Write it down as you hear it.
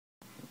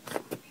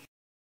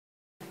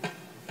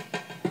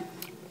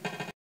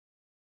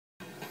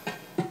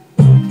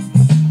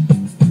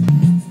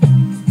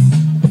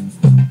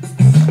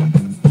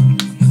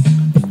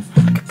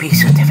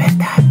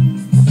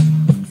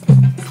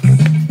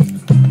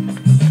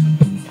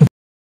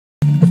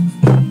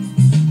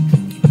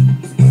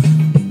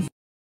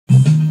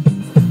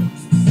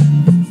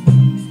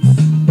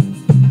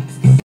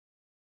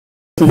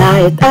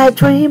night I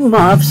dream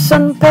of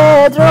San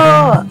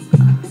Pedro,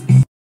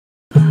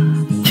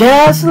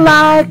 just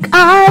like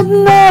I'd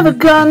never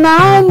gone.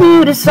 I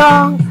knew the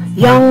song,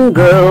 young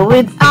girl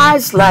with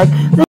eyes like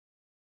the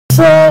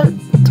desert.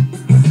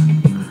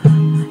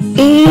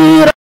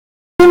 It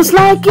seems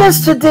like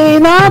yesterday,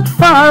 not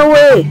far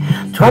away.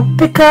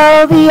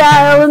 Tropical, the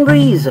island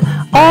breeze,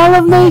 all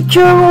of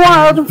nature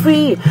wild and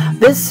free.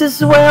 This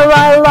is where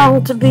I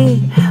long to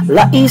be,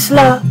 La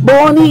Isla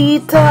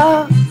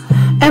Bonita.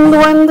 And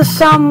when the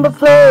samba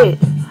played,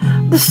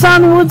 the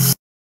sun would so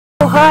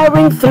high,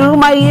 ring through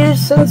my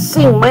ears and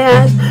sing my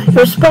eyes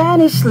your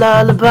Spanish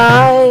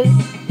lullaby.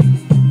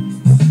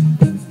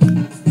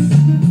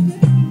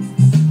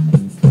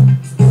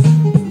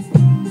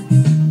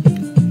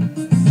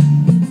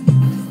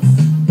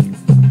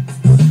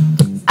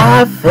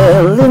 I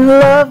fell in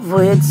love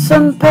with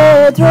San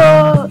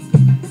Pedro.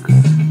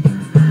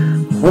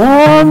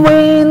 Warm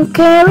wind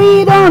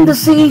carried on the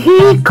sea,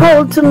 he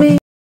called to me,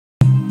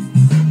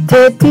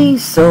 te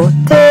diso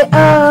te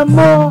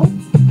amo.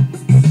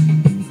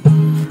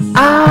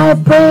 I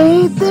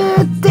prayed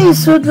that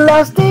days would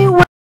last, they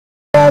were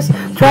last.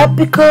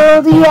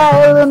 Tropical, the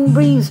island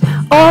breeze,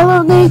 all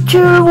of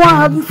nature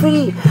wild and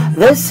free.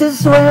 This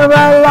is where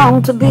I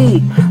long to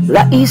be,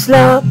 La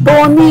Isla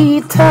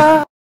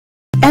Bonita.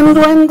 And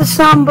when the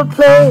samba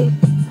played,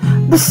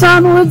 the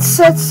sun would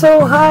set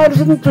so high,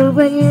 ring through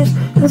my ears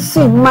and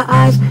sing my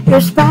eyes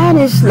your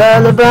Spanish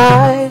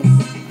lullaby.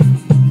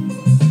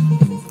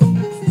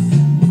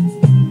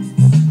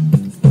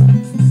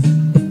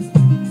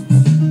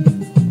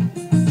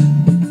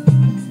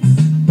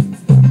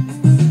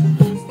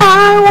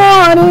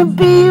 I wanna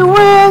be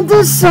where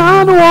the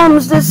sun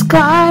warms the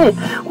sky.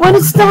 When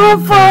it's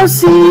time for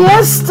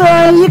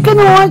siesta, you can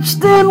watch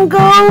them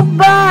go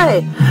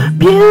by.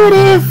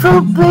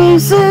 Beautiful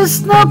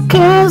places, no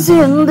cares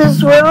in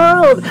this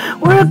world,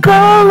 where a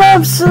girl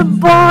loves a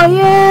boy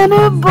and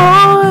a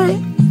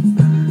boy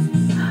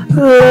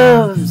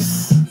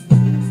loves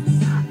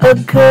a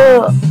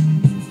girl.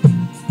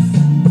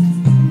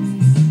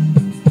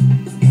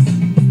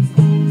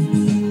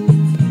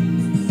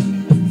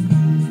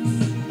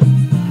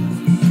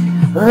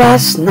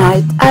 Last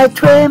night I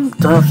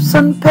dreamt of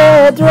San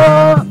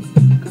Pedro.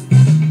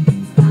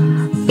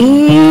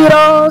 It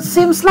all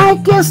seems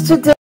like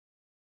yesterday.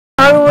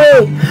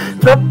 Away,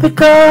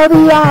 tropical,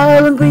 the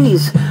island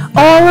breeze,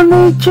 all of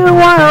nature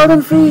wild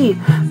and free.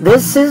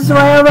 This is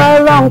where I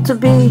long to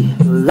be,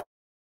 La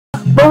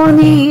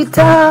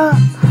Bonita.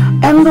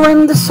 And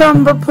when the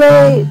samba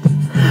played,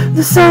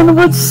 the sun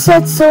would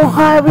set so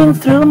high, ring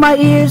through my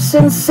ears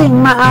and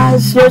sing my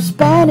eyes your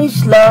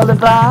Spanish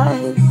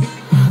lullaby.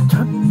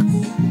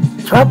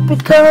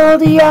 Tropical,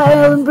 the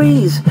island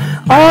breeze,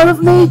 all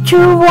of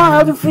nature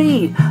wild and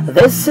free.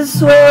 This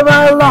is where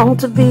I long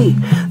to be,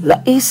 La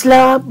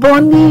Isla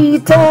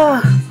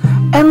Bonita.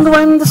 And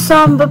when the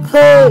samba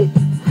played,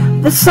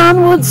 the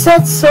sun would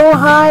set so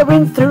high,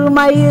 ring through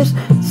my ears,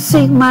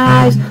 sing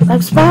my eyes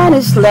like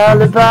Spanish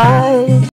lullaby.